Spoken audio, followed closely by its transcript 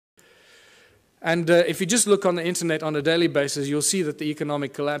And if you just look on the internet on a daily basis, you'll see that the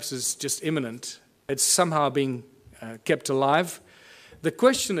economic collapse is just imminent. It's somehow being kept alive. The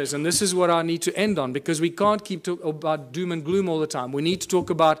question is, and this is what I need to end on, because we can't keep talking about doom and gloom all the time. We need to talk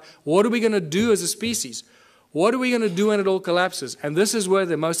about what are we going to do as a species? What are we going to do when it all collapses? And this is where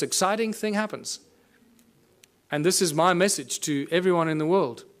the most exciting thing happens. And this is my message to everyone in the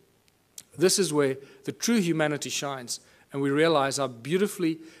world. This is where the true humanity shines. And we realize how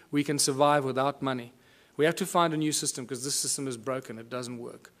beautifully we can survive without money. We have to find a new system because this system is broken. It doesn't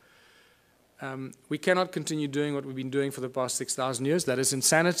work. We cannot continue doing what we've been doing for the past 6,000 years. That is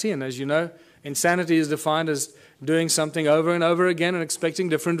insanity. And as you know, insanity is defined as doing something over and over again and expecting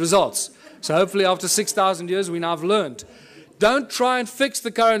different results. So hopefully after 6,000 years, we now have learned. Don't try and fix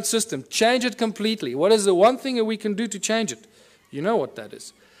the current system. Change it completely. What is the one thing that we can do to change it? You know what that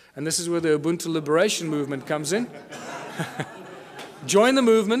is. And this is where the UBUNTU Liberation Movement comes in. Join the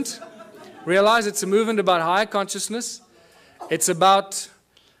movement. Realize it's a movement about higher consciousness. It's about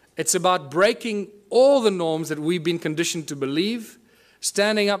breaking all the norms that we've been conditioned to believe,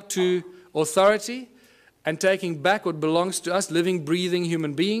 standing up to authority, and taking back what belongs to us, living, breathing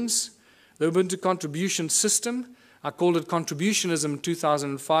human beings. The UBUNTU contribution system, I called it contributionism in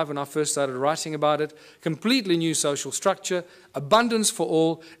 2005 when I first started writing about it. Completely new social structure, abundance for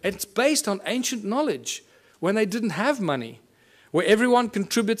all. It's based on ancient knowledge when they didn't have money, where everyone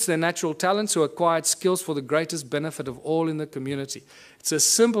contributes their natural talents or acquired skills for the greatest benefit of all in the community. It's a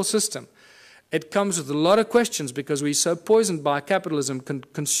simple system. It comes with a lot of questions because we're so poisoned by capitalism,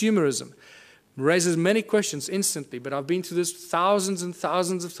 consumerism. It raises many questions instantly, but I've been through this thousands and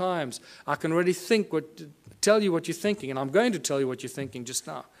thousands of times. I can already tell you what you're thinking, and I'm going to tell you what you're thinking just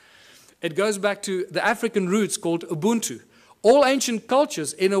now. It goes back to the African roots called Ubuntu. All ancient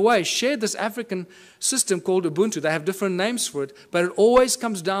cultures, in a way, shared this African system called Ubuntu. They have different names for it, but it always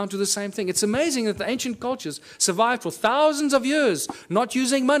comes down to the same thing. It's amazing that the ancient cultures survived for thousands of years, not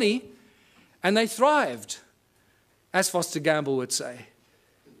using money, and they thrived, as Foster Gamble would say.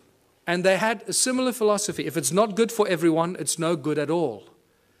 And they had a similar philosophy. If it's not good for everyone, it's no good at all.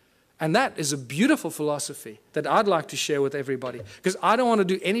 And that is a beautiful philosophy that I'd like to share with everybody, because I don't want to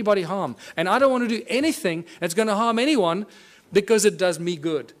do anybody harm. And I don't want to do anything that's going to harm anyone because it does me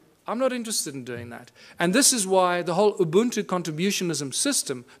good. I'm not interested in doing that. And this is why the whole Ubuntu contributionism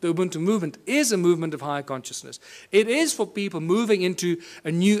system, the Ubuntu movement, is a movement of higher consciousness. It is for people moving into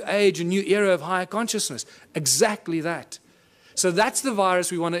a new age, a new era of higher consciousness. Exactly that. So that's the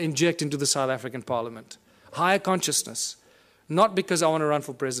virus we want to inject into the South African Parliament. Higher consciousness. Not because I want to run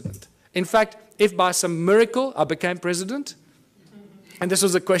for president. In fact, if by some miracle I became president, and this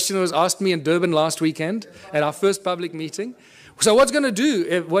was a question that was asked me in Durban last weekend at our first public meeting, so what are you going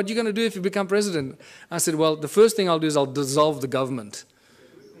to do if you become president? I said, well, the first thing I'll do is I'll dissolve the government.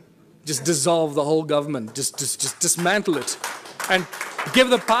 Just dissolve the whole government. Just dismantle it. And give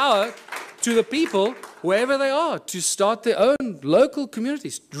the power to the people, wherever they are, to start their own local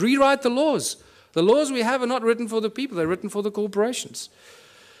communities. Rewrite the laws. The laws we have are not written for the people, they're written for the corporations.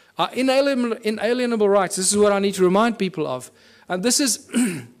 Our inalienable rights, this is what I need to remind people of. And this is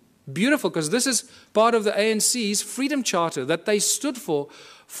beautiful because this is part of the ANC's Freedom Charter that they stood for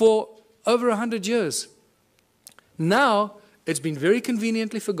over 100 years. Now, it's been very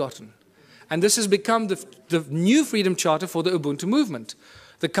conveniently forgotten. And this has become the new Freedom Charter for the Ubuntu movement.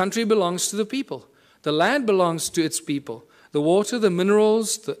 The country belongs to the people. The land belongs to its people. The water, the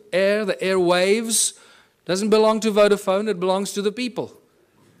minerals, the airwaves, doesn't belong to Vodafone, it belongs to the people.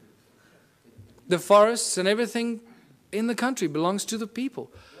 The forests and everything in the country belongs to the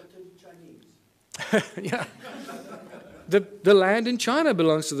people. Yeah. The land in China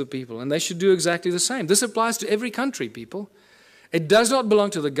belongs to the people, and they should do exactly the same. This applies to every country, people. It does not belong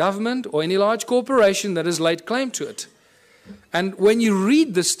to the government or any large corporation that has laid claim to it. And when you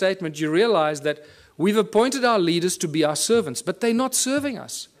read this statement, you realize that we've appointed our leaders to be our servants, but they're not serving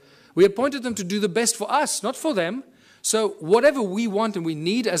us. We appointed them to do the best for us, not for them. So whatever we want and we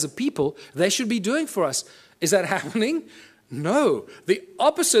need as a people, they should be doing for us. Is that happening? No. The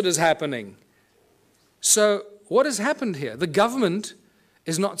opposite is happening. So what has happened here? The government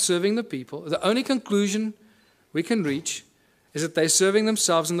is not serving the people. The only conclusion we can reach is that they're serving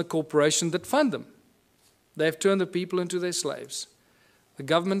themselves and the corporation that fund them. They've turned the people into their slaves. The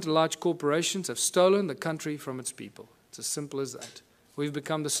government and large corporations have stolen the country from its people. It's as simple as that. We've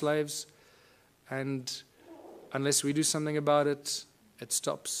become the slaves, and unless we do something about it, it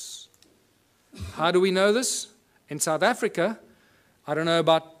stops. How do we know this? In South Africa, I don't know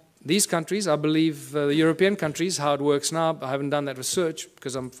about these countries. I believe the European countries, how it works now. I haven't done that research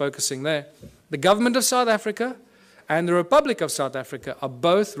because I'm focusing there. The government of South Africa and the Republic of South Africa are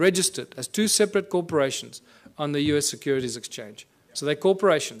both registered as two separate corporations on the US Securities Exchange. So they're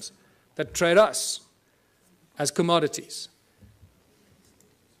corporations that trade us as commodities.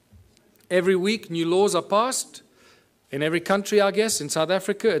 Every week, new laws are passed. In every country, I guess. In South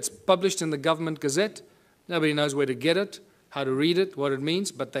Africa, it's published in the Government Gazette. Nobody knows where to get it, how to read it, what it means,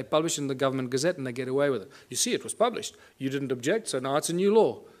 but they publish it in the Government Gazette and they get away with it. You see, it was published. You didn't object, so now it's a new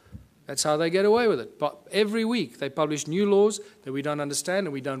law. That's how they get away with it. But every week, they publish new laws that we don't understand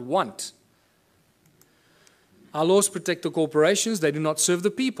and we don't want. Our laws protect the corporations. They do not serve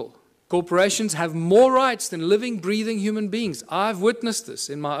the people. Corporations have more rights than living, breathing human beings. I've witnessed this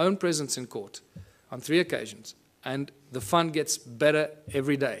in my own presence in court on 3 occasions. And the fun gets better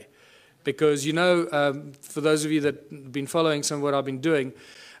every day. Because, you know, for those of you that have been following some of what I've been doing,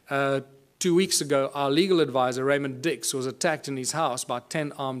 2 weeks ago, our legal advisor, Raymond Dix, was attacked in his house by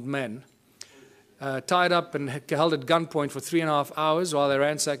 10 armed men, tied up and held at gunpoint for 3.5 hours while they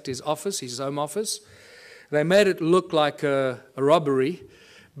ransacked his office, his home office. They made it look like a robbery,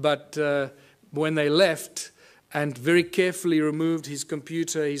 but when they left and very carefully removed his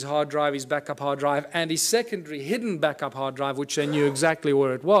computer, his hard drive, his backup hard drive, and his secondary hidden backup hard drive, which they knew exactly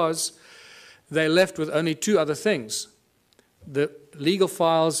where it was, they left with only 2 other things. The legal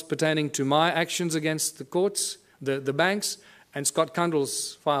files pertaining to my actions against the courts, the banks, and Scott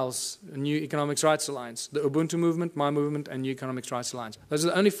Kundal's files, New Economics Rights Alliance, the UBUNTU Movement, my movement, and New Economics Rights Alliance. Those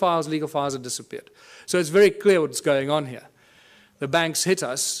are the only files, legal files that disappeared. So it's very clear what's going on here. The banks hit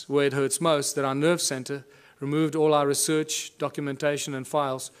us where it hurts most, that our nerve center removed all our research, documentation, and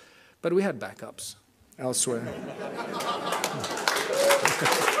files, but we had backups elsewhere.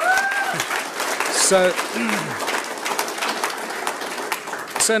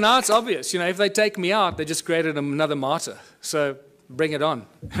 So now it's obvious, you know, if they take me out, they just created another martyr. So bring it on.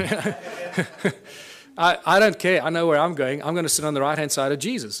 I don't care. I know where I'm going. I'm going to sit on the right-hand side of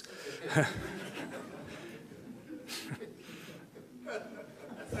Jesus.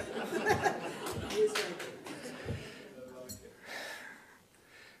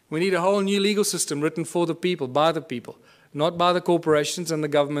 We need a whole new legal system written for the people, by the people, not by the corporations and the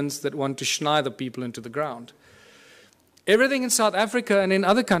governments that want to schneid the people into the ground. Everything in South Africa and in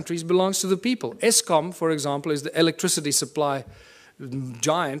other countries belongs to the people. Eskom, for example, is the electricity supply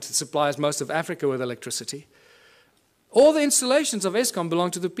giant that supplies most of Africa with electricity. All the installations of Eskom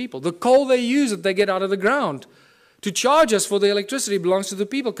belong to the people. The coal they use that they get out of the ground to charge us for the electricity belongs to the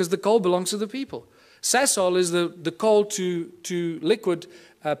people because the coal belongs to the people. Sasol is the coal to liquid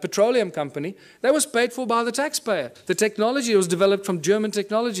petroleum company. That was paid for by the taxpayer. The technology was developed from German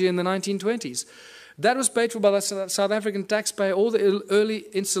technology in the 1920s. That was paid for by the South African taxpayer, all the early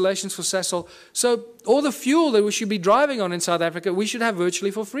installations for Sasol. So all the fuel that we should be driving on in South Africa, we should have virtually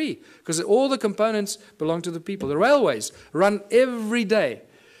for free because all the components belong to the people. The railways run every day,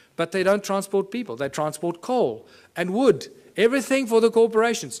 but they don't transport people. They transport coal and wood. Everything for the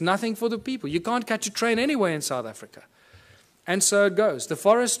corporations, nothing for the people. You can't catch a train anywhere in South Africa. And so it goes. The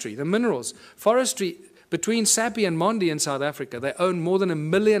forestry, the minerals. Forestry, between Sappi and Mondi in South Africa, they own more than 1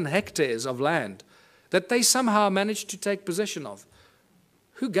 million hectares of land that they somehow managed to take possession of.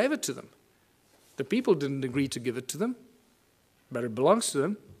 Who gave it to them? The people didn't agree to give it to them, but it belongs to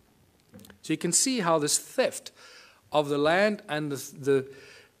them. So you can see how this theft of the land and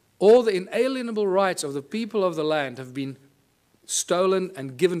all the inalienable rights of the people of the land have been stolen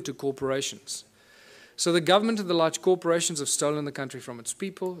and given to corporations. So the government and the large corporations have stolen the country from its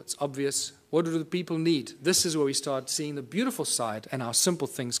people. It's obvious. What do the people need? This is where we start seeing the beautiful side and how simple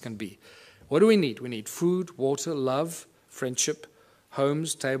things can be. What do we need? We need food, water, love, friendship,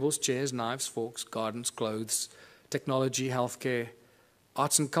 homes, tables, chairs, knives, forks, gardens, clothes, technology, healthcare,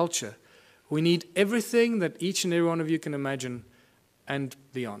 arts and culture. We need everything that each and every one of you can imagine and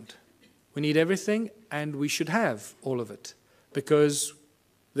beyond. We need everything, and we should have all of it because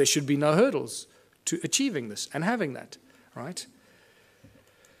there should be no hurdles to achieving this and having that, right?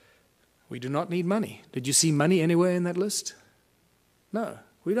 We do not need money. Did you see money anywhere in that list? No,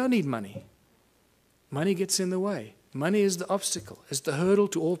 we don't need money. Money gets in the way. Money is the obstacle. It's the hurdle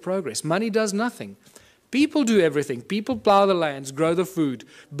to all progress. Money does nothing. People do everything. People plow the lands, grow the food,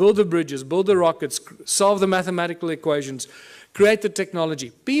 build the bridges, build the rockets, solve the mathematical equations, create the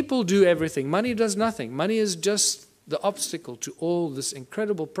technology. People do everything. Money does nothing. Money is just the obstacle to all this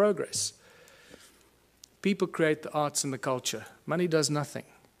incredible progress. People create the arts and the culture. Money does nothing.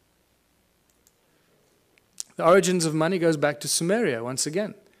 The origins of money goes back to Sumeria once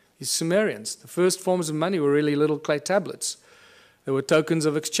again. These Sumerians, the first forms of money were really little clay tablets. They were tokens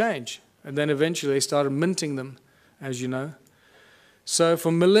of exchange. And then eventually they started minting them, as you know. So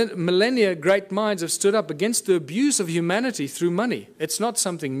for millennia, great minds have stood up against the abuse of humanity through money. It's not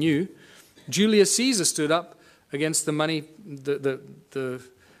something new. Julius Caesar stood up against the money, the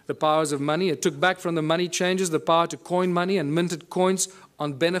powers of money. It took back from the money changers the power to coin money and minted coins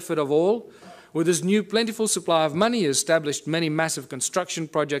on benefit of all. With this new plentiful supply of money, he established many massive construction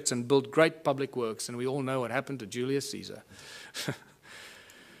projects and built great public works. And we all know what happened to Julius Caesar.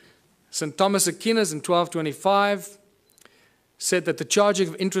 St. Thomas Aquinas in 1225 said that the charging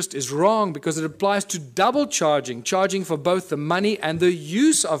of interest is wrong because it applies to double charging, charging for both the money and the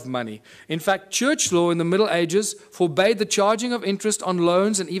use of money. In fact, church law in the Middle Ages forbade the charging of interest on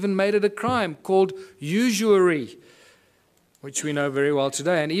loans and even made it a crime called usury, which we know very well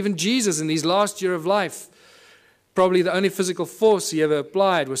today. And even Jesus, in his last year of life, probably the only physical force he ever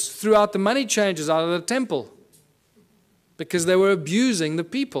applied was threw out the money changers out of the temple because they were abusing the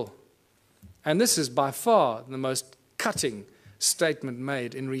people. And this is by far the most cutting statement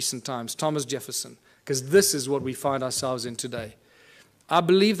made in recent times, Thomas Jefferson, because this is what we find ourselves in today. I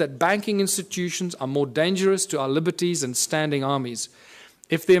believe that banking institutions are more dangerous to our liberties than standing armies.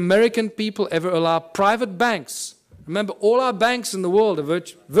 If the American people ever allow private banks, remember all our banks in the world, are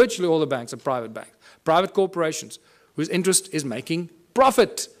virtually all the banks are private banks, private corporations whose interest is making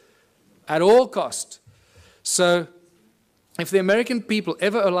profit at all cost. So if the American people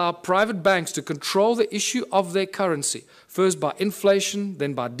ever allow private banks to control the issue of their currency, first by inflation,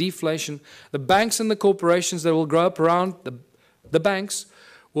 then by deflation, the banks and the corporations that will grow up around the banks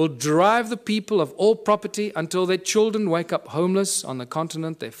will drive the people of all property until their children wake up homeless on the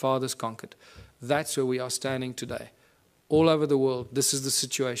continent their fathers conquered. That's where we are standing today. All over the world, this is the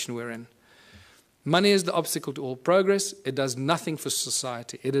situation we're in. Money is the obstacle to all progress. It does nothing for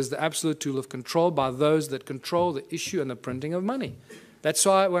society. It is the absolute tool of control by those that control the issue and the printing of money. That's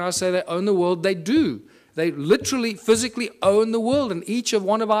why when I say they own the world, they do. They literally, physically own the world and each of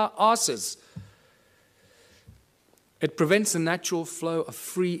one of our asses. It prevents the natural flow of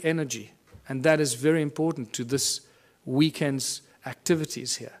free energy. And that is very important to this weekend's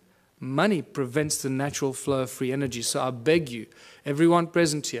activities here. Money prevents the natural flow of free energy. So I beg you, everyone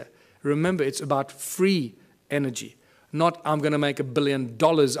present here, remember, it's about free energy, not I'm going to make $1 billion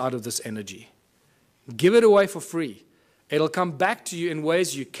out of this energy. Give it away for free. It'll come back to you in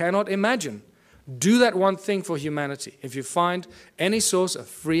ways you cannot imagine. Do that one thing for humanity. If you find any source of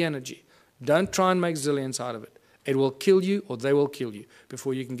free energy, don't try and make zillions out of it. It will kill you or they will kill you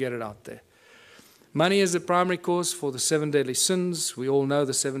before you can get it out there. Money is the primary cause for the 7 deadly sins. We all know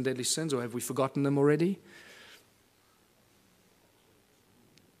the 7 deadly sins, or have we forgotten them already?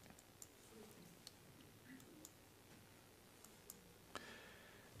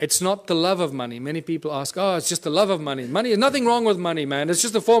 It's not the love of money. Many people ask, oh, it's just the love of money. Money, there's nothing wrong with money, man. It's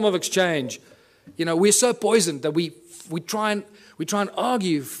just a form of exchange. You know, we're so poisoned that we try and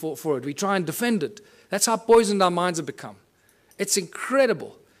argue for it. We try and defend it. That's how poisoned our minds have become. It's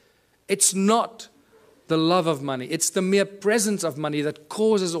incredible. It's not the love of money. It's the mere presence of money that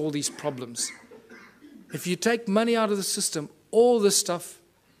causes all these problems. If you take money out of the system, all this stuff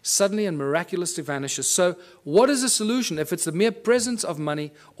suddenly and miraculously vanishes. So what is the solution? If it's the mere presence of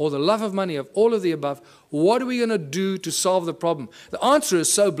money or the love of money, of all of the above, what are we going to do to solve the problem? The answer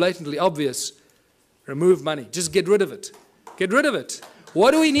is so blatantly obvious. Remove money. Just get rid of it. Get rid of it.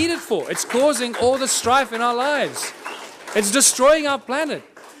 What do we need it for? It's causing all the strife in our lives. It's destroying our planet.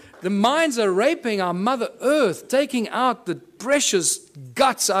 The mines are raping our Mother Earth, taking out the precious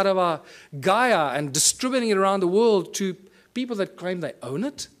guts out of our Gaia and distributing it around the world to people that claim they own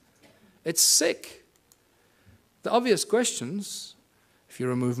it. It's sick. The obvious questions, if you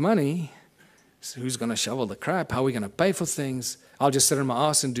remove money, so who's going to shovel the crap? How are we going to pay for things? I'll just sit on my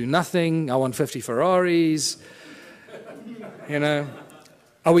ass and do nothing. I want 50 Ferraris. You know,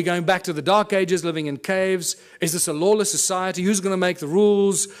 are we going back to the dark ages, living in caves? Is this a lawless society? Who's going to make the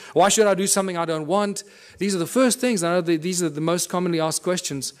rules? Why should I do something I don't want? These are the first things. I know these are the most commonly asked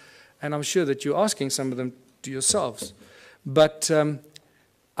questions, and I'm sure that you're asking some of them to yourselves. But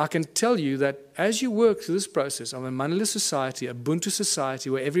I can tell you that as you work through this process of a moneyless society, a Ubuntu society,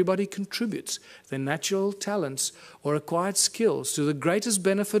 where everybody contributes their natural talents or acquired skills to the greatest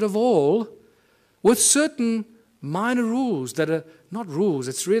benefit of all, with certain minor rules that are not rules,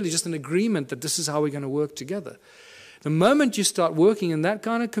 it's really just an agreement that this is how we're going to work together. The moment you start working in that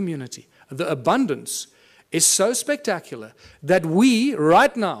kind of community, the abundance is so spectacular that we,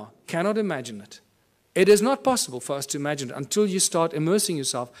 right now, cannot imagine it. It is not possible for us to imagine it until you start immersing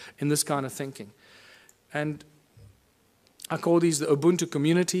yourself in this kind of thinking. And I call these the Ubuntu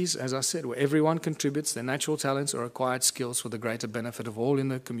communities, as I said, where everyone contributes their natural talents or acquired skills for the greater benefit of all in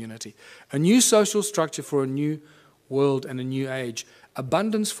the community. A new social structure for a new world and a new age.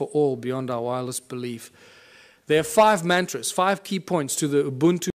 Abundance for all beyond our wildest belief. There are 5 mantras, 5 key points to the Ubuntu